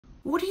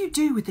What do you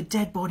do with the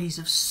dead bodies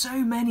of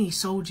so many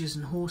soldiers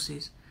and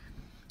horses?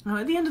 Now,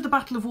 at the end of the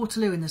Battle of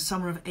Waterloo in the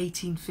summer of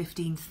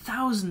 1815,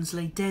 thousands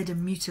lay dead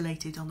and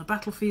mutilated on the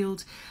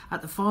battlefield,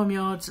 at the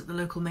farmyards, at the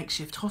local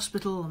makeshift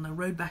hospital, on the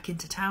road back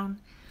into town.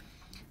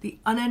 The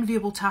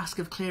unenviable task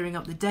of clearing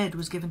up the dead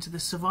was given to the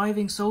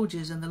surviving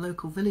soldiers and the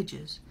local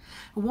villagers.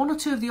 One or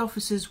two of the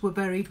officers were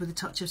buried with a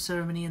touch of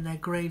ceremony and their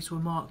graves were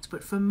marked,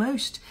 but for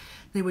most,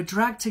 they were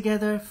dragged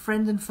together,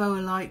 friend and foe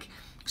alike,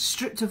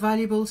 stripped of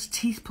valuables,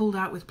 teeth pulled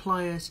out with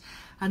pliers,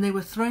 and they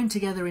were thrown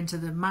together into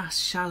the mass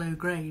shallow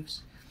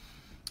graves.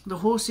 The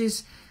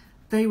horses,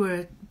 they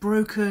were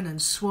broken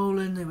and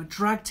swollen, they were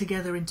dragged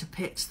together into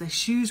pits, their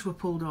shoes were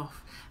pulled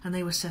off, and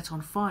they were set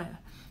on fire.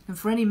 And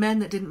for any men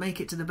that didn't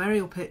make it to the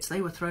burial pits,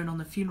 they were thrown on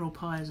the funeral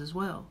pyres as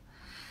well.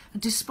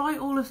 And despite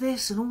all of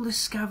this and all this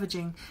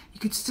scavenging, you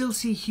could still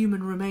see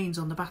human remains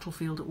on the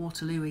battlefield at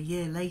Waterloo a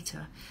year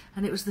later,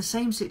 and it was the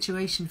same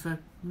situation for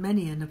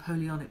many a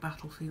Napoleonic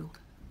battlefield.